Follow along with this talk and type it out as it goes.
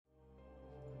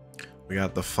We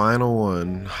got the final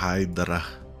one, HYDRA.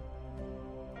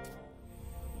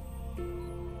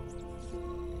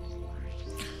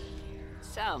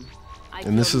 So,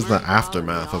 And this is the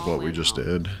aftermath of what we just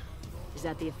did. Is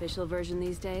that the official version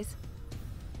these days?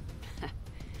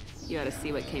 You ought to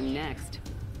see what came next.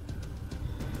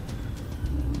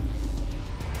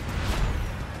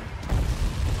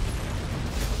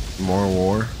 More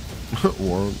war.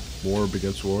 War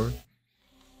begets war.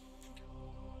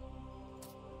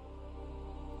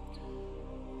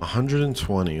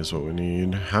 120 is what we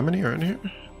need. How many are in here?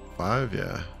 5,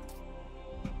 yeah.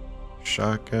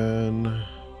 Shotgun.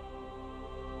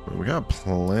 We got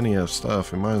plenty of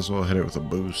stuff. We might as well hit it with a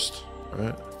boost,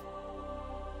 right?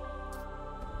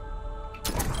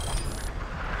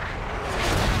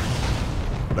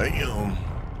 Damn.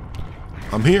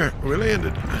 I'm here. We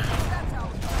landed.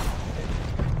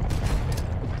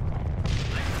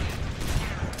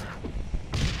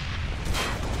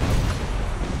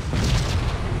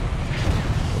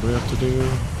 What do we have to do?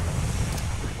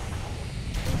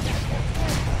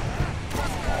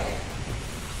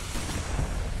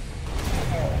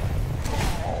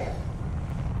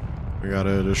 We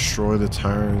gotta destroy the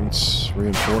tyrant's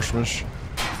reinforcements.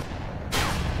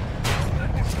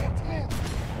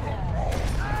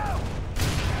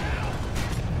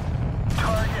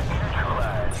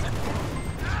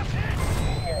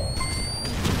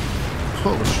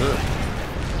 Oh shit.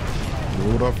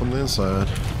 Blew it up from the inside.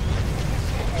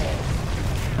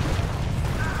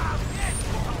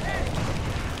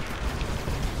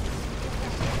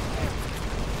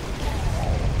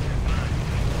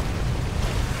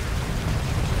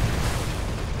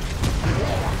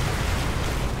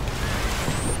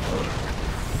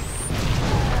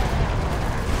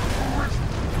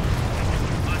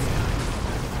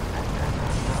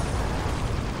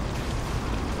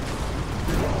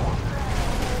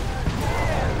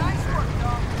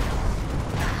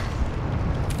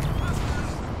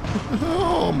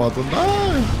 Oh, I'm about to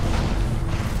die.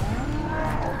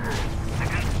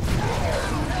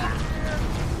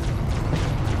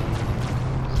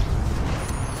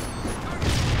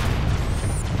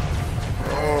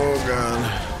 Oh, God.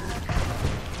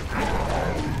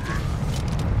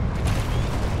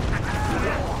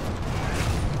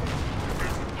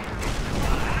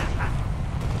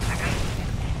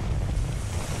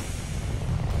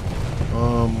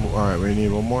 All right, we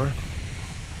need one more.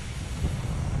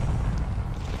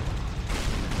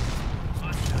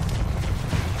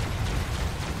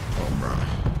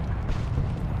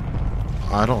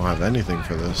 I don't have anything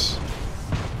for this.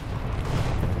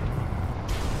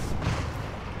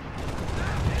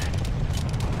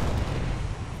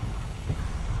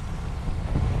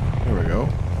 Here we go.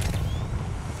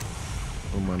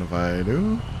 Don't mind if I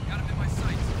do. Got him in my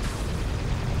sights.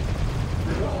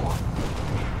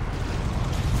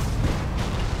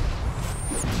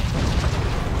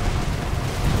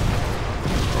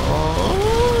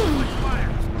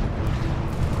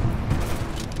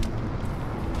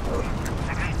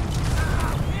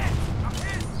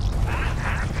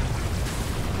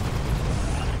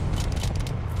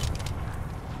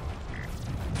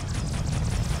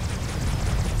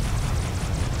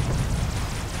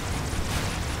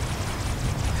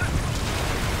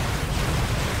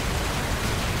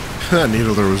 That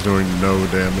needler was doing no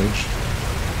damage.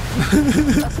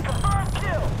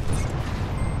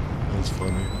 That's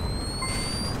funny.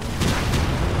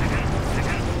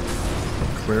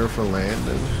 Clear for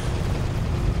landing.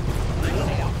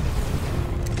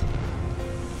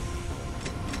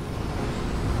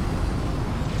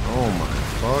 Oh my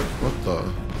fuck, what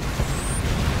the?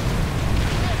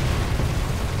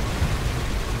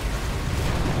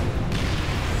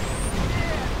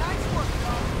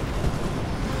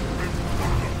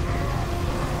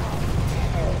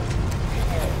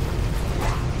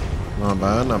 Not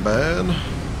bad, not bad.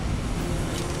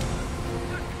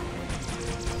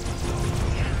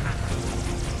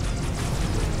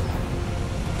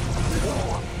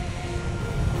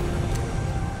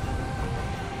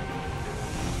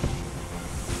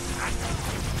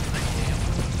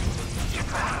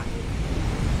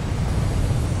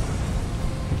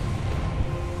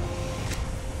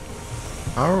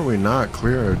 How are we not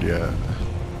cleared yet?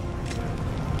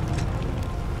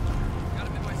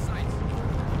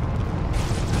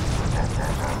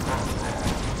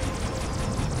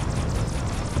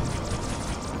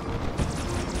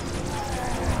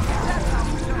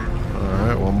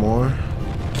 Alright, one more.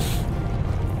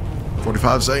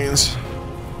 45 seconds.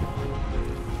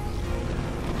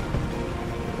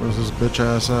 Where's this bitch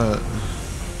ass at?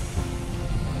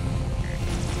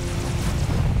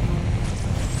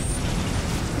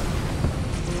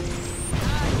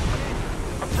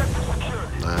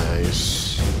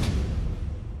 Nice.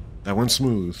 That went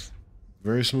smooth.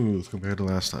 Very smooth compared to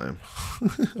last time.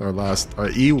 Our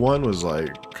E1 was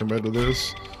like, compared to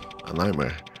this, a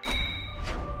nightmare.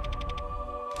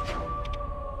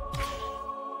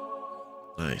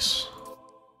 Nice.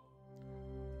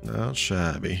 Not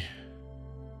shabby.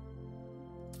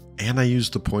 And I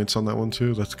used the points on that one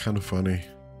too. That's kind of funny.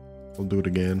 We'll do it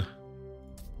again.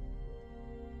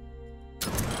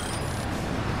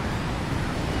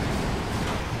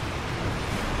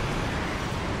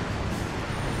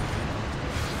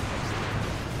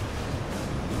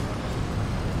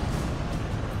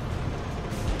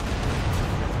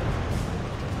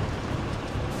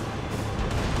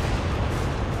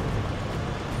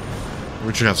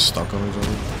 We just got stuck on each other.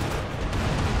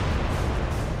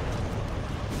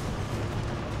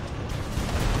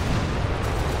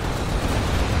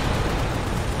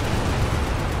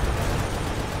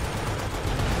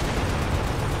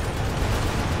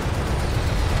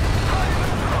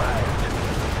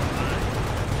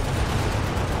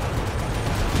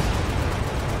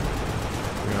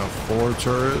 We got 4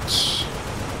 turrets.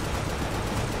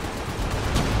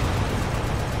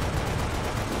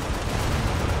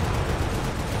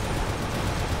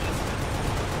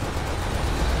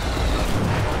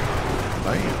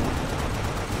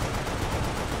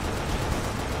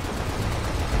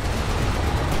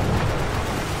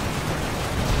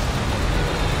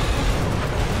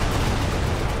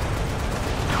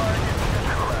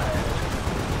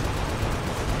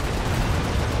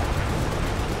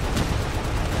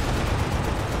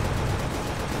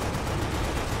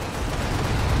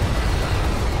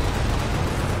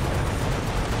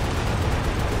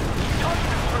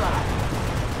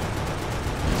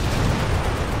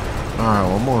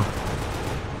 Alright, one more.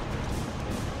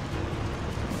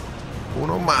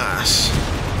 Uno más.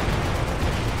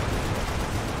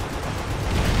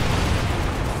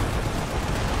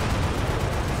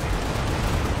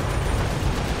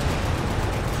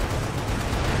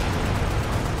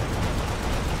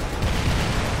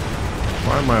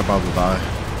 Why am I about to die?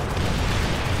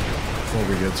 Before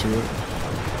we get to it.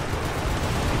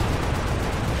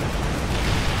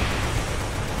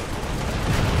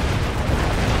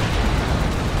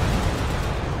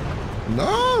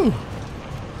 No!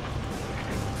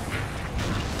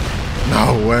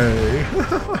 No way!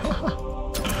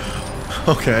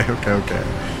 Okay.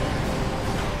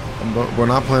 We're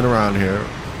not playing around here.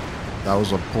 That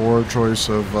was a poor choice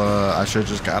of, I should have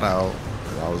just got out.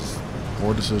 That was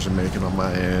poor decision making on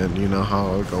my end. You know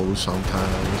how it goes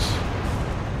sometimes.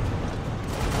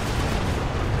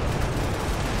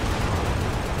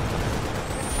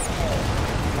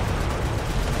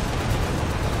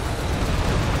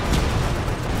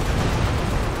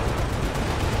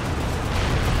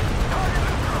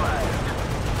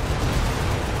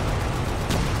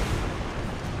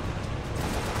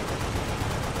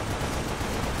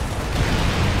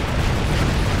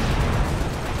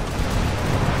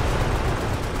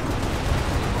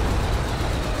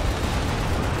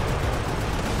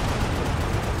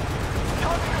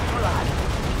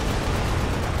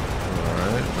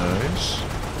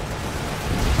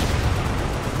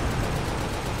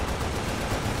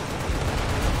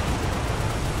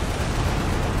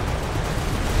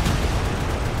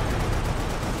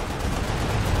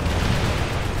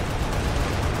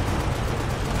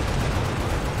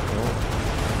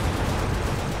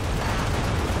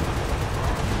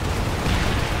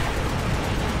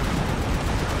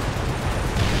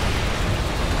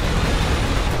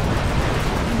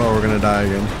 But we're gonna die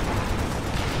again.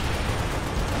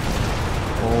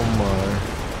 Oh my.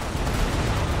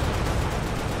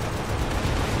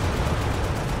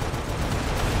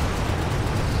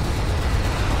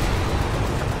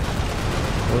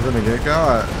 We're gonna get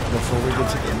got before we get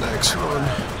to the next one.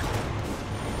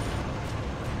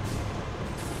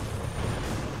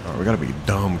 Alright, we gotta be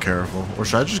dumb careful. Or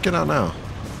should I just get out now?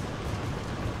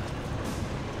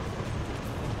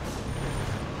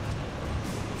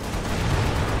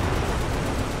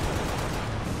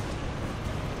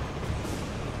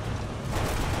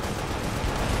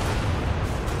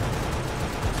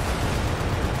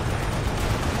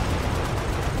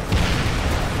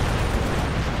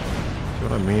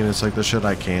 I mean, it's like the shit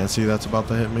I can see that's about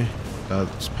to hit me.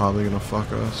 That's probably gonna fuck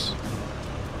us.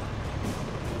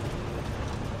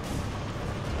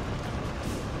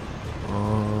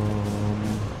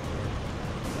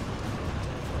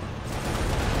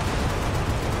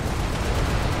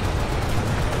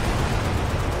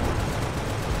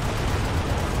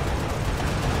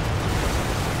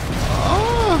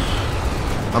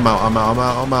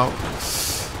 I'm out.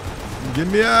 Get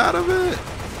me out of it.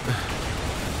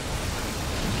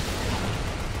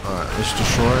 Alright, Let's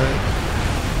destroy it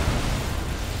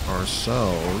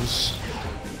ourselves.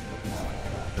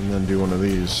 And then do one of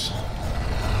these.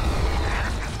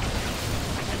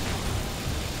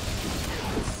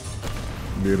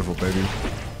 Beautiful, baby.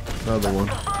 Another one.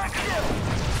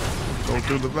 Go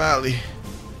through the valley.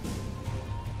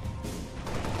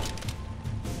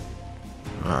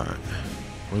 Alright.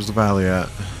 Where's the valley at?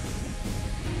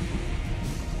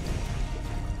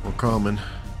 We're coming.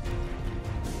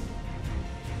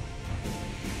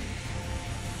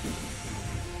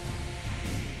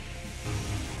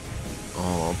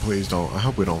 Oh, please don't. I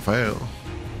hope we don't fail.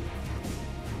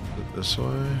 This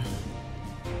way.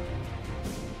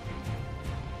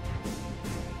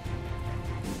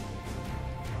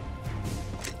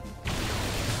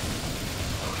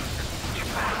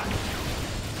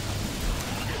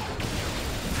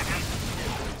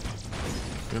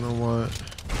 You know what?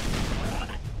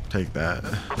 Take that.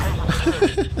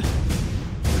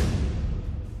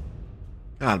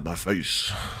 God, my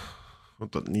face.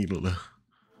 What the needle?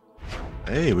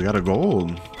 Hey, we got a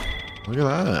gold. Look at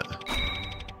that.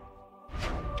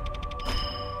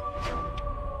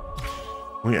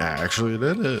 We actually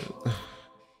did it.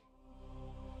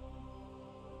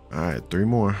 Alright, 3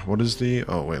 more. What is the...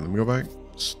 Oh, wait, let me go back.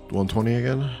 It's 120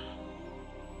 again.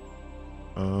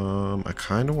 I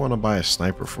kind of want to buy a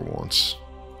sniper for once.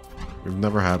 We've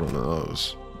never had one of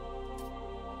those.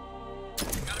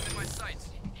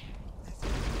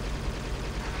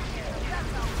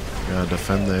 Gotta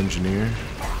defend the engineer.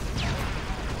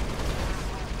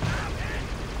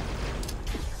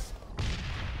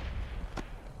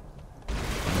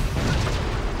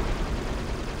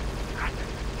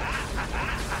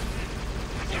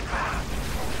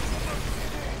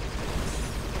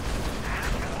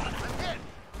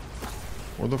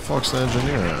 Where the fuck's the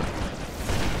engineer at?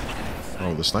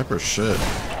 Oh, the sniper's shit.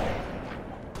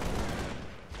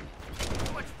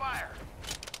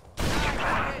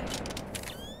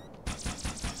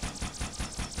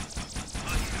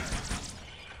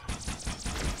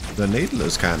 The needle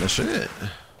is kind of shit.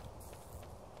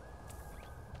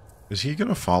 Is he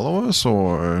gonna follow us,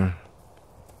 or...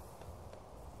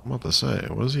 I'm about to say,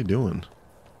 what is he doing?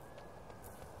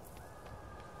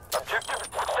 Objective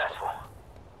successful.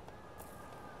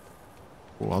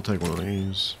 Well, I'll take one of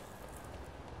these.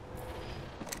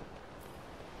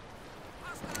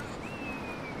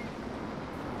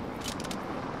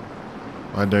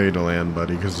 I dare you to land,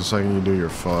 buddy, because the second you do, you're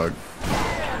fucked.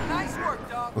 Nice work,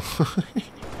 dog.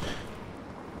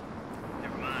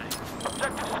 Never mind.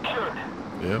 Objective secured.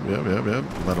 Yep.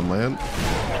 Let him land.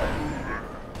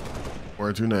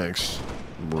 Where to next,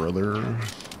 brother?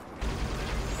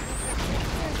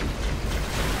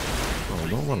 Oh,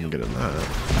 don't let him get in that.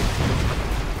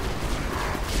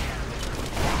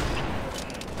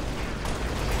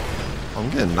 I'm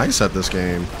getting nice at this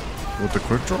game with the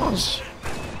quick draws.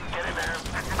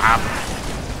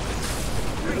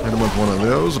 Hit him with one of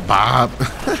those. Bop.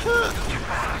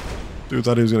 Dude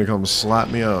thought he was gonna come slap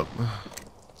me up.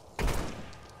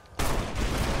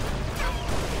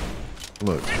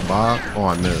 Look, bop. Oh,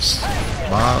 I missed.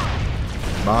 Bop.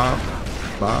 Bop.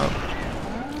 Bop.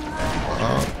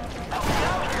 Bop.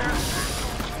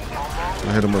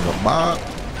 I hit him with a bop.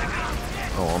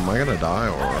 Oh, am I gonna die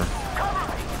or?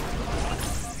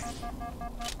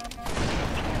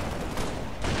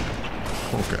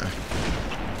 Okay.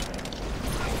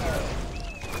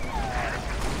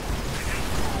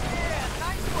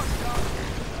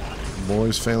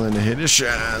 Boy's failing to hit his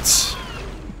shots.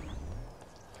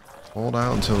 Hold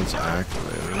out until it's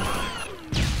activated.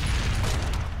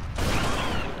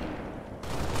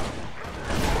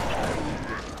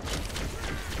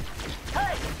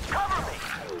 Hey, cover me.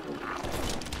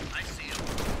 I see him.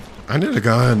 I need a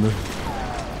gun.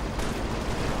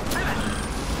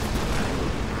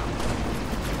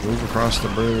 Move across the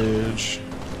bridge.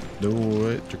 Do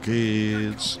it, your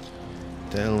kids.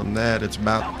 Tell them that it's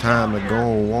about time to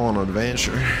go on an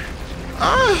adventure.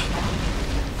 Ah!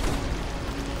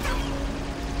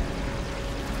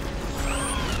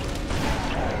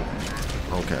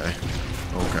 Okay.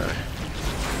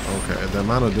 The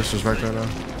amount of disrespect right now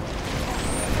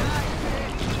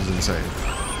is insane.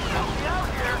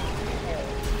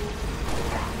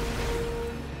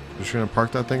 Just gonna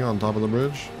park that thing on top of the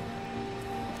bridge?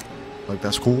 Like,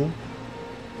 that's cool?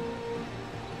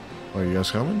 Are you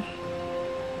guys coming?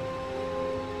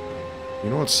 You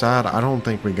know what's sad? I don't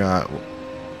think we got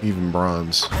even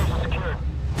bronze.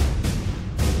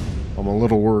 I'm a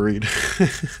little worried.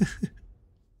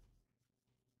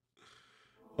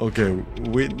 Okay,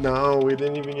 we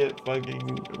didn't even get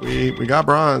fucking... We got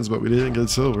bronze, but we didn't get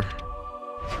silver.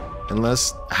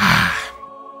 Unless...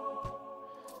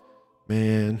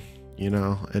 Man, you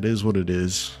know, it is what it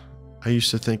is. I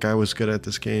used to think I was good at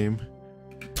this game,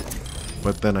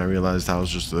 but then I realized that was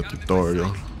just a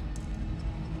tutorial.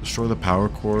 Destroy the power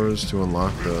cores to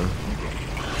unlock the...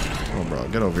 Oh, bro,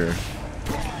 get over here.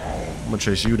 I'm gonna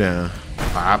chase you down.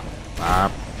 Bop,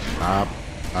 bop, bop,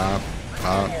 bop,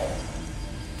 bop.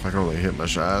 If I can only hit my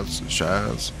shots.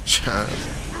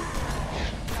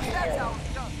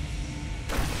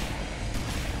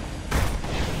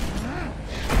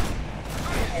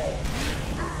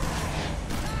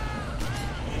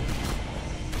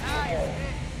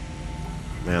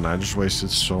 Man, I just wasted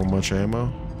so much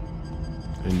ammo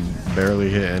and barely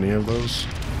hit any of those.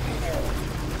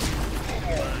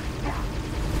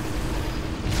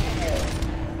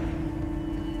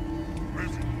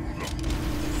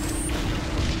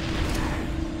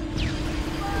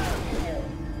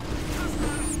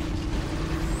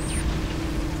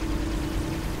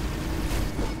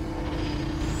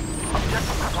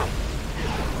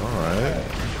 Alright.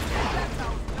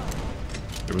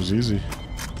 It was easy.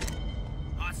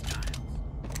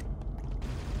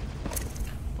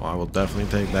 Oh, I will definitely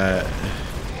take that.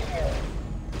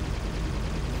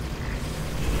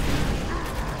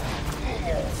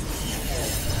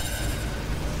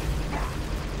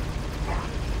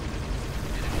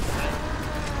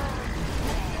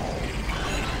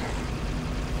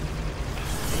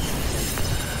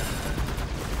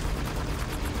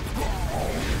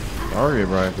 Target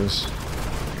practice.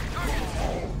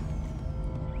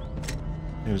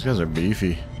 Man, these guys are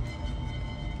beefy.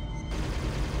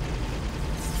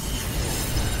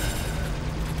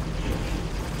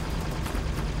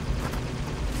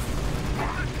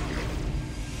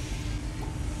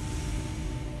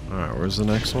 Alright, where's the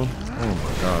next one? Oh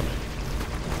my god.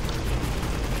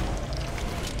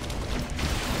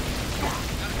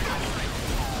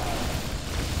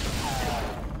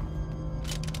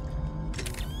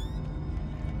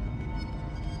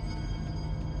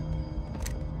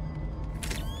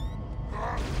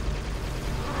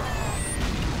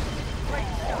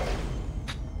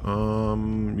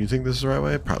 You think this is the right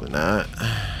way? Probably not.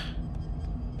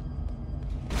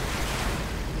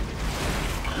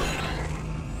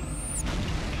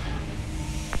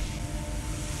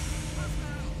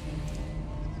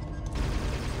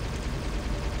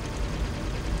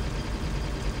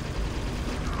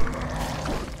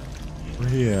 Where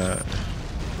he at?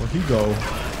 Where'd he go?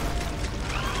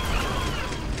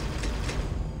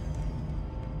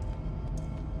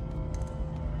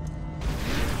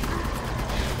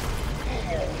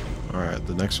 Alright,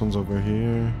 the next one's over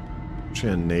here. She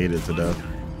had naded to death.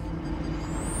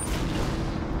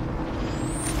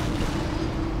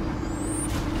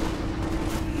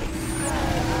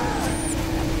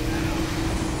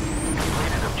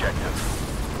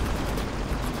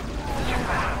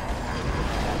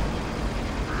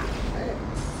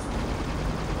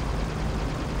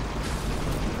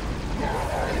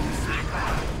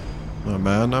 Not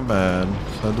bad, not bad.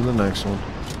 Let's head to the next one.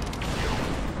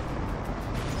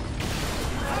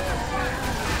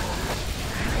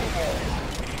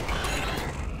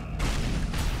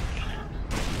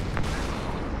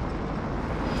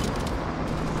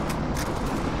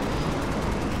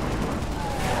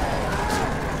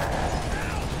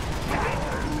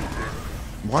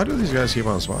 Why do these guys keep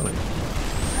on spawning?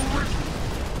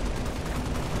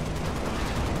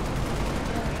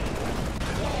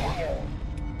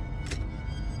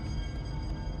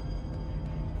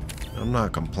 I'm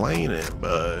not complaining,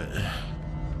 but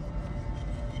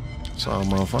it's all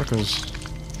motherfuckers.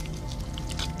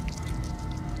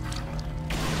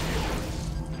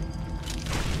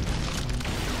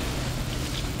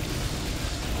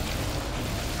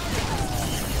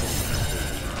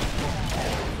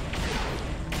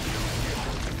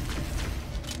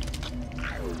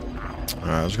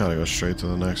 Alright, I just gotta go straight to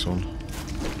the next one.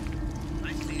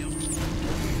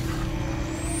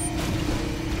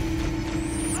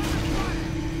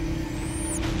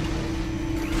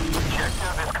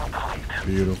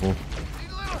 Beautiful.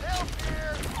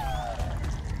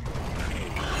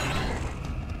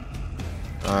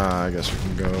 I guess we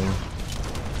can go.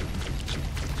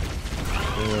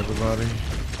 Hey, everybody.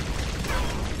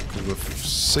 With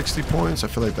 60 points, I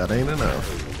feel like that ain't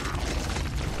enough.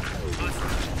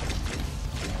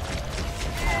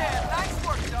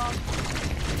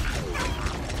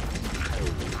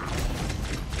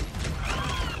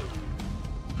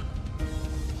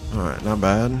 Alright, not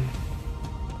bad.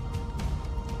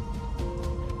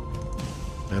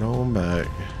 Head on back.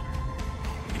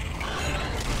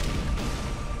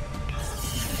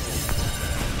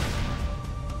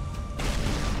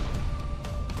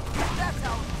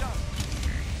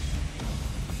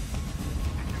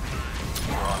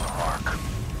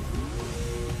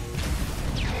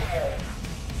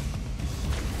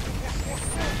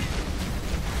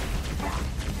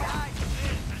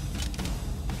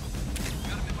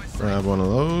 Grab one of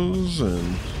those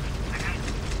and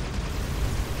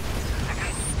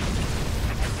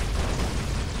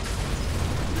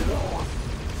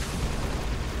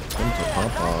time to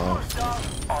pop off.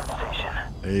 On station.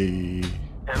 Hey,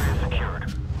 Area secured.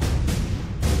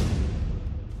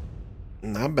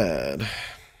 not bad.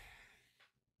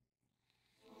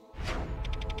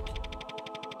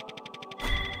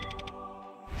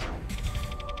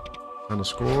 On a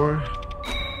score.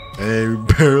 Hey, we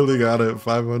barely got it.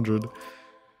 500.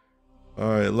 All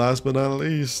right, last but not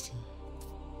least,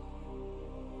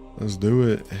 let's do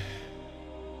it.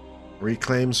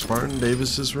 Reclaim Spartan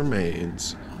Davis's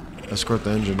remains. Escort the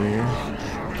engineer.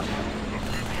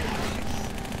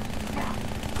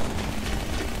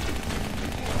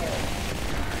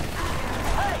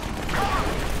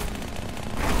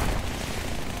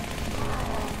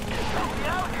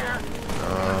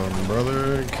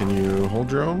 Brother, can you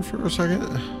hold your own for a second?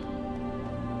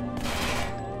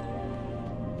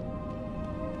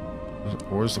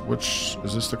 Which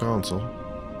is this, the console?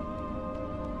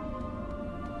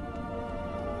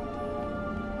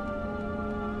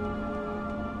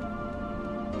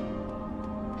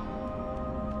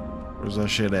 Where's that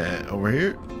shit at? Over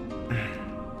here?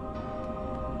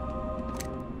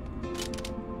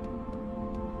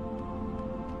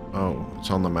 Oh, it's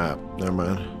on the map. Never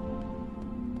mind.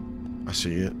 I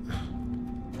see it.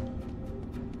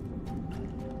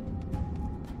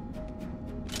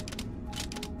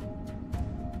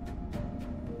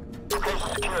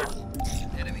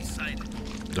 Enemy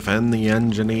sighted. Defend the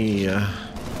engineer.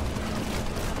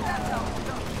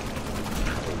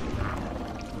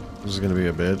 This is gonna be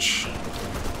a bitch.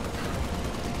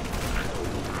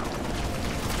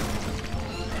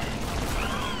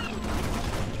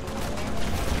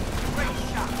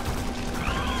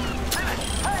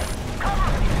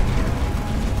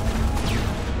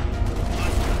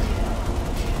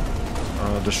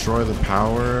 Destroy the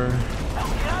power.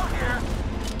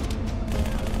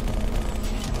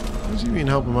 How does he even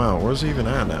help him out? Where's he even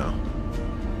at now?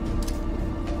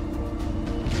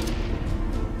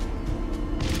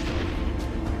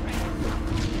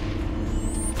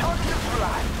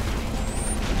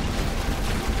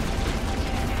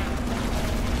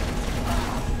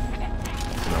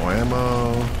 No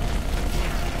ammo.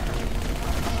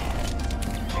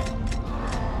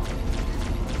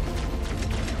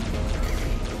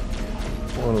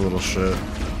 What a little shit.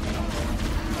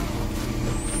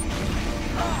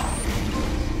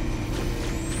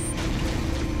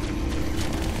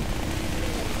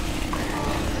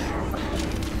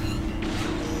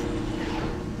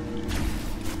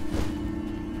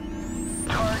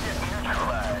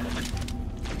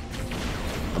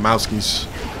 The mousekeys.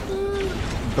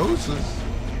 Doses.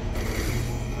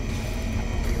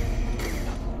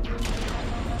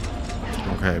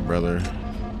 Okay, brother.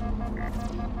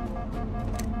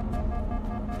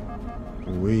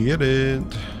 We get it.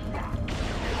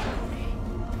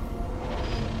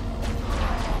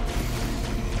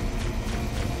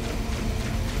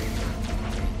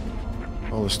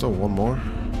 Oh, there's still one more.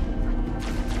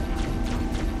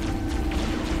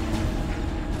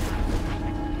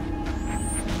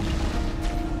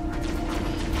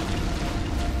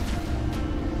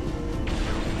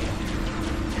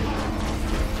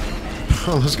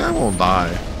 Oh, this guy won't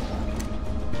die.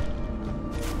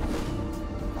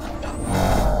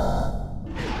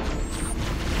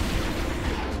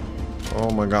 Oh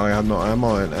my god, I have no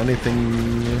ammo and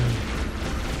anything.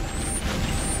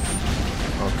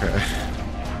 Okay.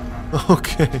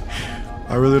 Okay.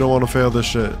 I really don't want to fail this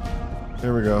shit.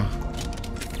 Here we go.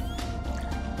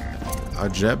 A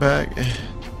jetpack.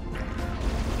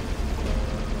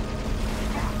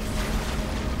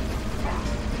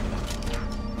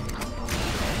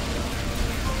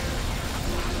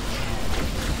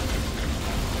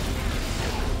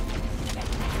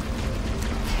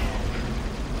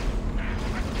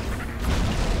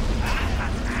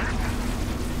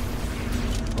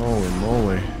 Holy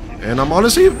moly. And I'm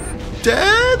honestly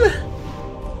dead?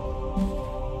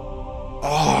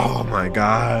 Oh my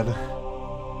god.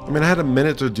 I mean, I had a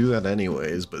minute to do that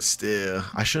anyways, but still.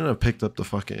 I shouldn't have picked up the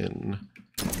fucking...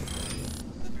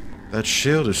 That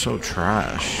shield is so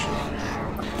trash.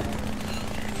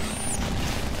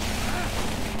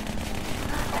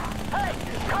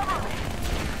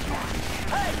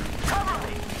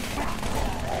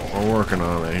 We're working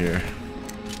on it here.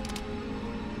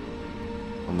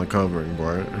 On the covering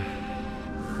part.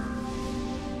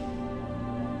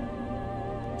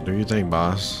 Do you think,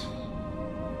 boss?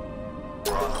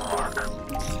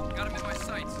 Got him in my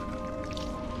sights.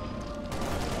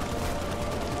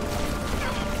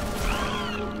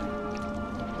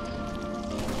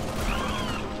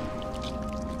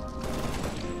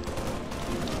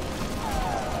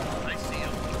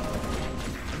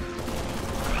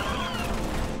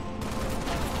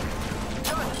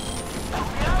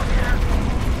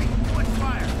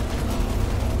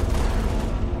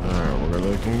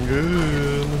 looking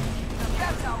good.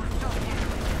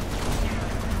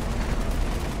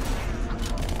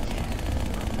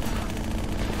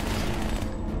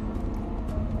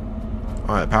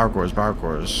 Alright, power cores, power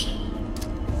cores.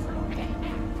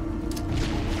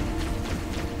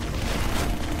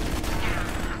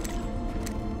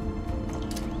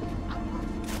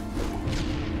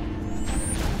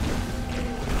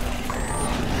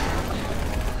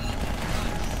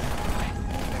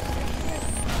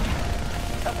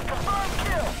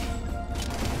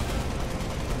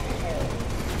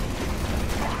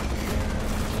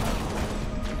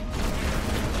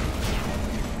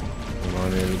 What I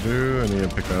need to do, I need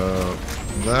to pick up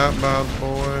that bad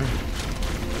boy.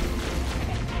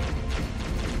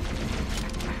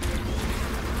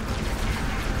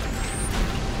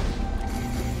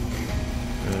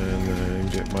 And then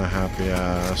get my happy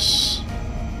ass.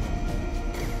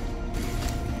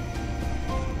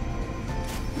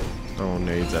 Throwing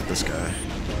nades at this guy.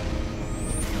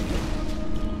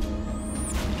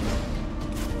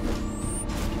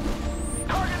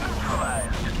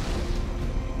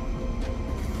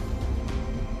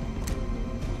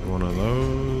 One of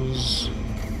those.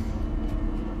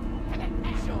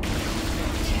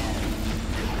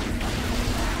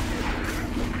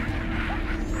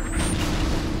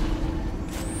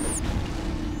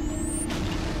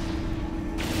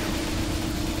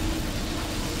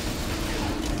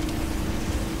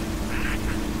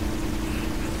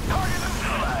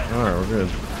 Alright, we're good.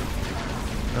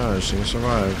 Oh, she can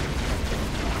survive.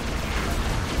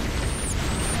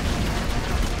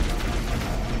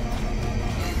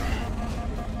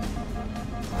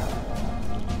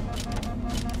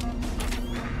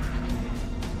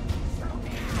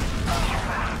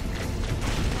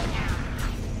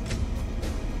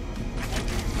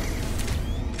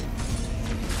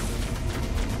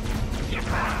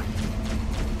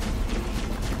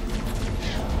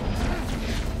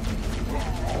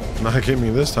 Not get me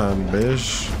this time,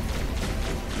 bitch.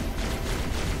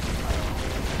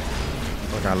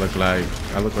 Look, I look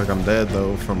like I'm dead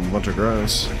though from a bunch of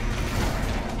grunts.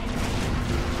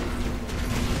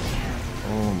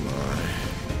 Oh my.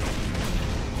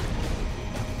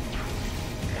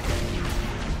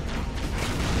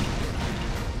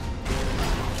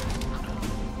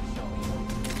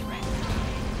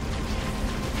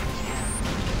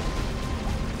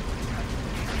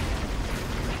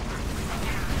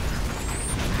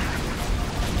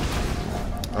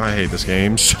 I hate this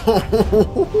game so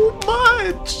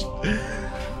much.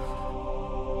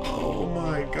 Oh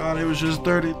my god, it was just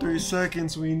 33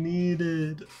 seconds we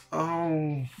needed.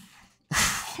 Oh.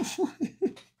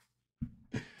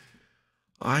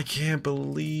 I can't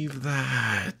believe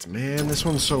that. Man, this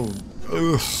one's so...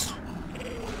 Ugh.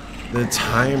 The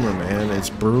timer, man,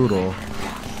 it's brutal.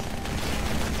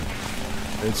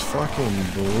 It's fucking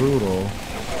brutal.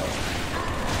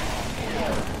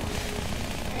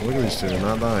 Look at these two,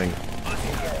 not dying.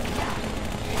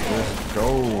 Just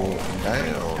go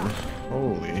down.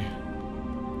 Holy.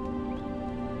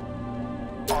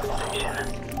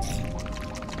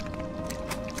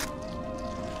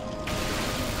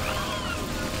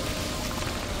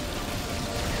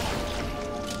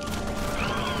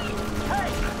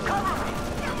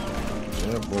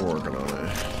 Yep, we're working on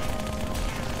it.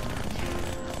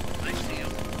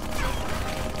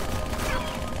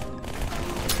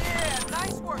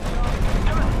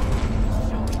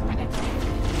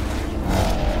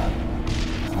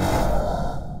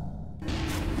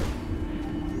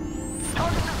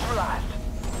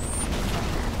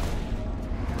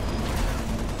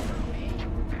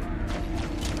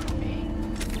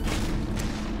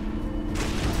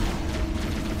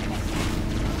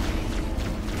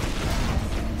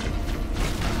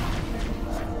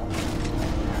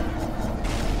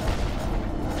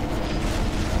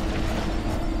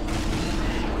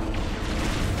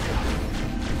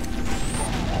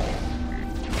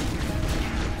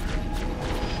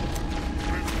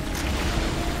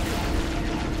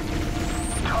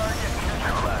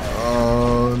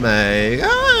 My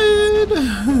god!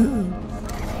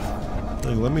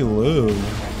 Like, let me live.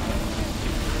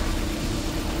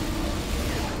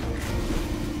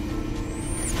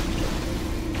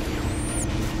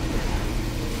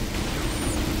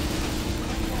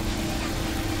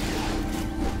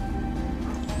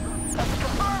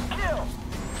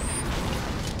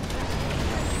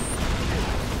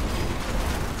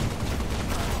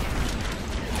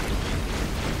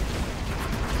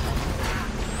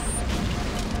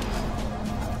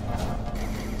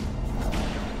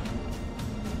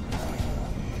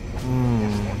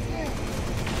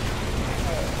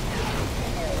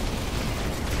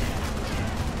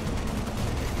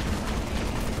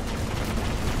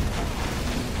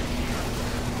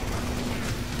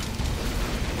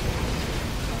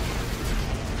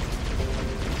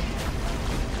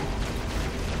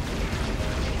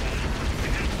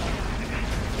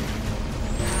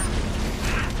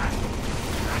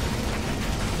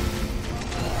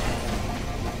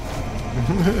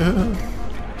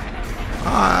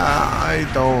 I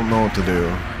don't know what to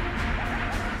do.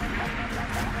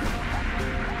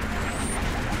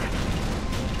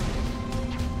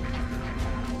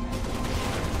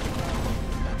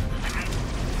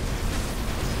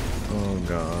 Oh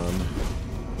god.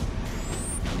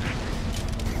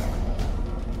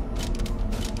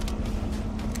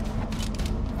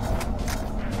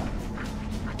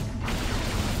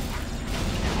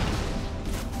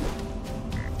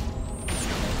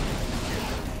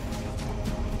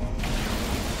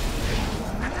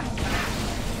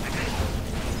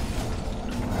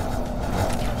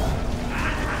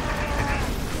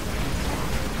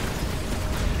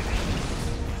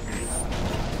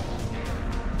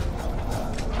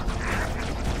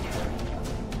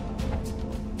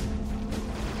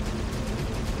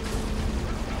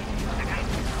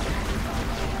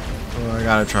 I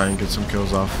gotta try and get some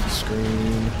kills off the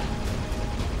screen.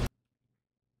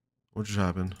 What just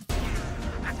happened?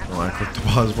 Oh, I clicked the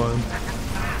pause button.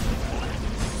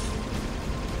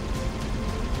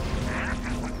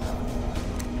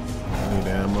 I need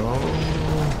ammo.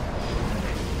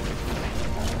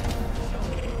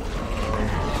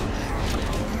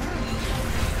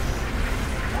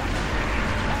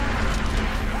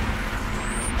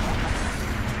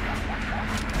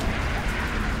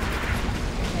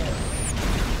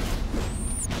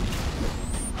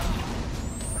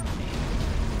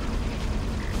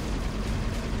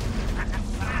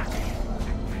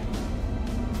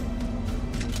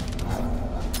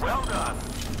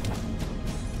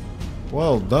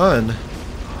 Well done.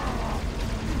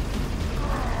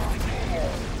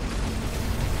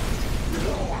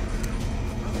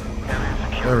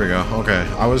 There we go. Okay.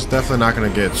 I was definitely not going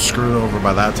to get screwed over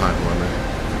by that time limit.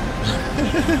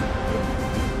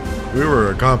 We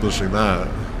were accomplishing that.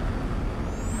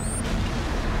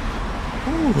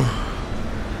 Whew.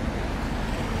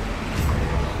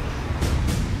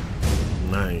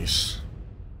 Nice.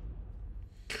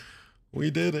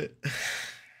 We did it.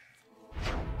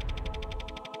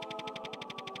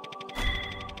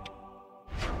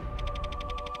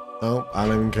 Oh, I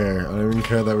don't even care. I don't even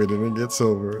care that we didn't get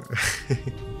silver.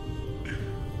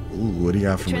 Ooh, what do you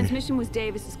got for me? The transmission was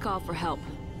Davis's call for help,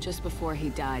 just before he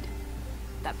died.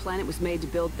 That planet was made to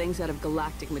build things out of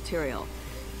galactic material,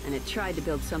 and it tried to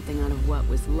build something out of what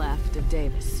was left of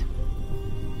Davis.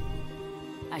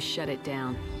 I shut it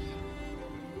down.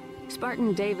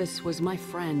 Spartan Davis was my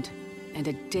friend, and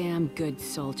a damn good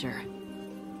soldier.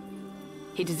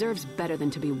 He deserves better than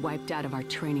to be wiped out of our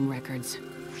training records.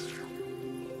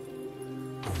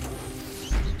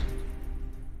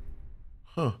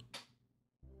 Huh.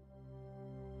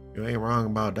 You ain't wrong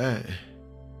about that.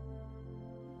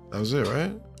 That was it,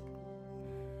 right?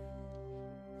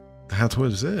 That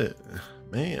was it.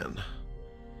 Man.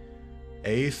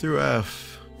 A through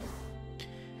F.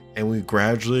 And we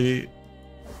gradually,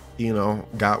 you know,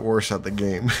 got worse at the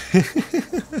game.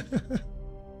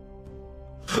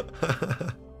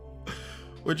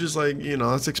 Which is like, you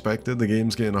know, that's expected. The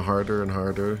game's getting harder and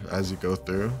harder as you go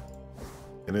through.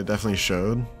 And it definitely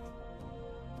showed.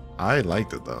 I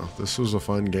liked it though. This was a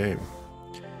fun game.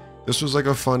 This was like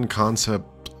a fun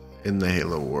concept in the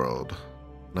Halo world.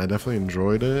 And I definitely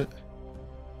enjoyed it.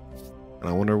 And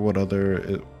I wonder what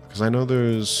other... Because I know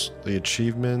there's the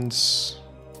achievements.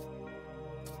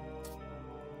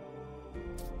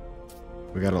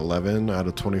 We got 11 out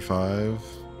of 25.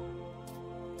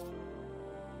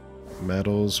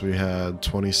 Medals, we had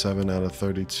 27 out of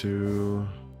 32.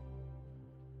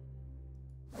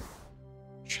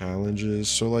 Challenges,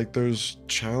 so like there's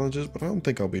challenges, but I don't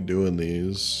think I'll be doing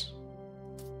these.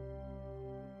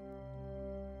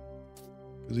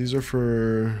 These are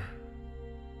for...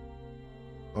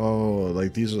 Oh,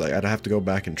 like these are like, I'd have to go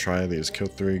back and try these. Kill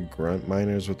 3 grunt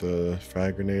miners with a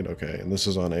frag grenade. Okay, and this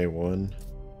is on A1.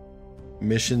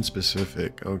 Mission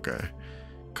specific, okay.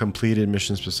 Completed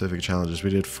mission specific challenges. We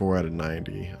did 4 out of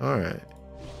 90. Alright.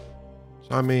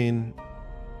 So I mean,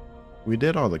 we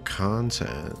did all the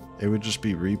content. It would just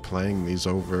be replaying these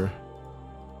over.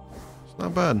 It's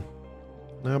not bad.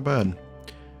 Not bad.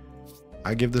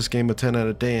 I give this game a 10 out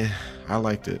of 10. I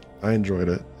liked it. I enjoyed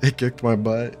it. It kicked my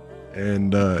butt.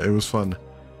 And it was fun.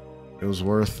 It was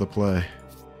worth the play.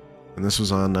 And this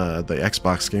was on the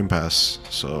Xbox Game Pass.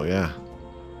 So yeah.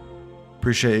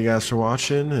 Appreciate you guys for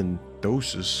watching, and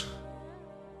doses.